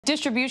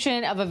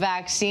Distribution of a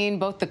vaccine,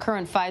 both the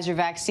current Pfizer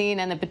vaccine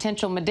and the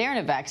potential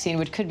Moderna vaccine,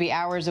 which could be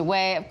hours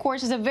away, of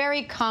course, is a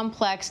very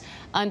complex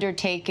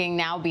undertaking,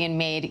 now being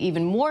made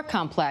even more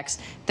complex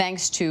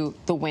thanks to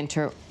the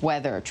winter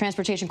weather.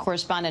 Transportation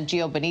correspondent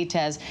Gio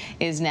Benitez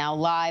is now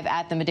live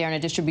at the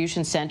Moderna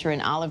Distribution Center in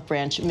Olive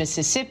Branch,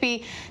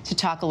 Mississippi, to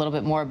talk a little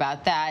bit more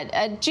about that.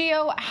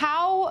 Gio,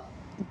 how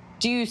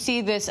do you see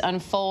this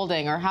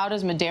unfolding, or how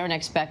does Moderna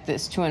expect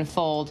this to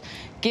unfold,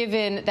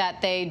 given that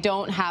they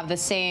don't have the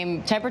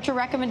same temperature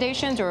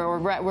recommendations or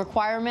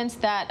requirements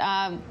that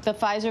the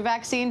Pfizer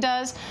vaccine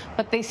does,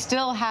 but they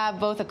still have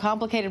both a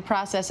complicated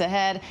process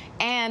ahead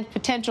and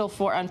potential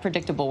for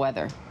unpredictable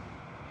weather?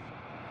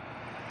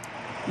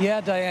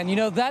 Yeah, Diane, you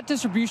know, that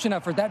distribution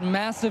effort, that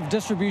massive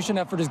distribution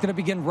effort is going to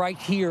begin right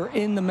here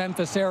in the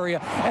Memphis area.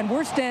 And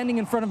we're standing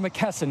in front of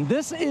McKesson.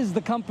 This is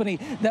the company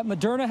that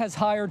Moderna has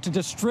hired to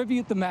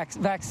distribute the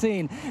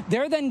vaccine.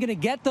 They're then going to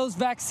get those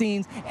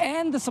vaccines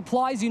and the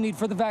supplies you need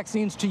for the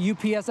vaccines to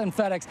UPS and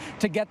FedEx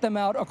to get them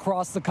out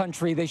across the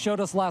country. They showed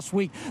us last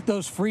week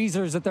those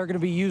freezers that they're going to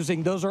be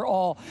using. Those are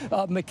all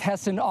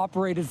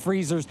McKesson-operated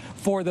freezers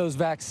for those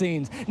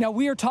vaccines. Now,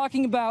 we are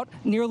talking about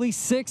nearly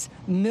 6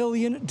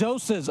 million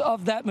doses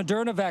of that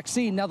Moderna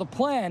vaccine. Now, the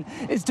plan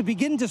is to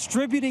begin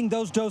distributing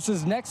those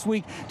doses next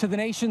week to the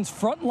nation's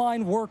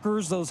frontline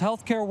workers, those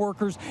healthcare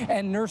workers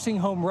and nursing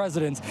home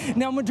residents.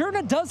 Now,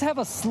 Moderna does have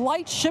a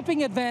slight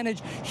shipping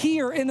advantage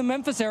here in the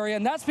Memphis area,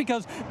 and that's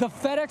because the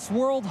FedEx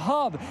World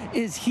Hub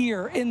is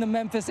here in the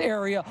Memphis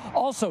area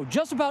also,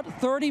 just about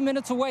 30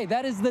 minutes away.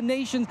 That is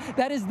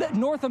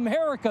North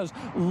America's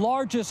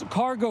largest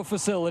cargo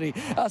facility.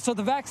 So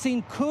the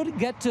vaccine could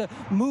get to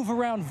move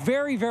around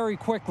very, very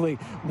quickly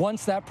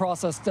once that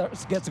process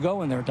gets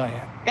going there,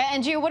 Diane.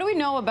 And Gio, what do we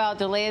know about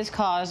delays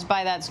caused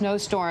by that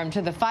snowstorm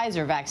to the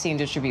Pfizer vaccine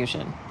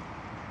distribution?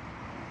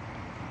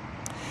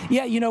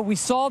 Yeah, you know, we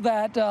saw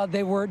that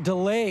they were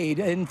delayed.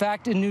 In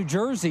fact, in New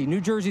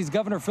Jersey's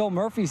Governor Phil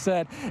Murphy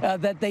said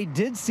that they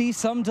did see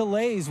some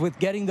delays with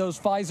getting those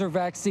Pfizer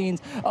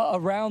vaccines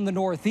around the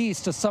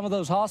Northeast to some of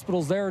those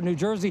hospitals there in New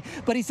Jersey.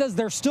 But he says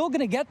they're still going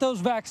to get those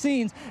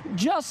vaccines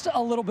just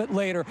a little bit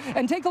later.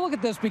 And take a look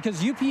at this,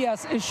 because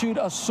UPS issued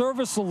a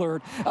service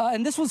alert,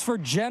 and this was for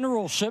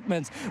general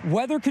shipments.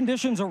 Weather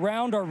conditions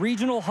around our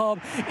regional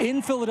hub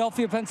in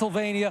Philadelphia,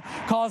 Pennsylvania,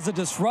 caused a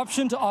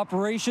disruption to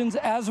operations.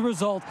 As a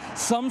result,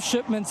 some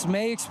shipments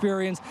may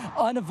experience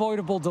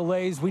unavoidable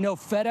delays. We know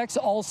FedEx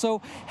also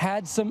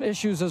had some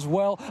issues as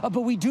well,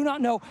 but we do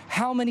not know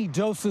how many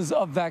doses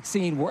of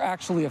vaccine were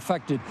actually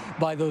affected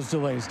by those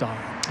delays, Don.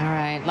 All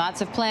right,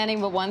 lots of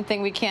planning, but one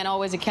thing we can't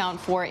always account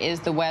for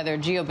is the weather.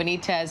 Gio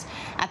Benitez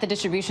at the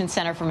Distribution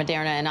Center for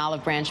Moderna in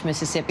Olive Branch,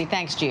 Mississippi.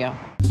 Thanks, Gio.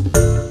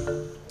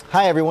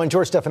 Hi, everyone.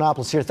 George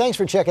Stephanopoulos here. Thanks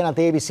for checking out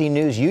the ABC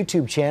News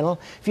YouTube channel.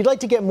 If you'd like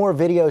to get more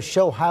videos,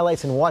 show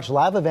highlights, and watch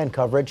live event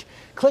coverage,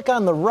 click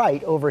on the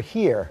right over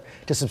here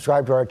to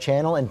subscribe to our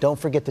channel. And don't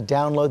forget to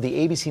download the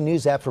ABC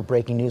News app for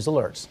breaking news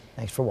alerts.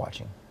 Thanks for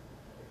watching.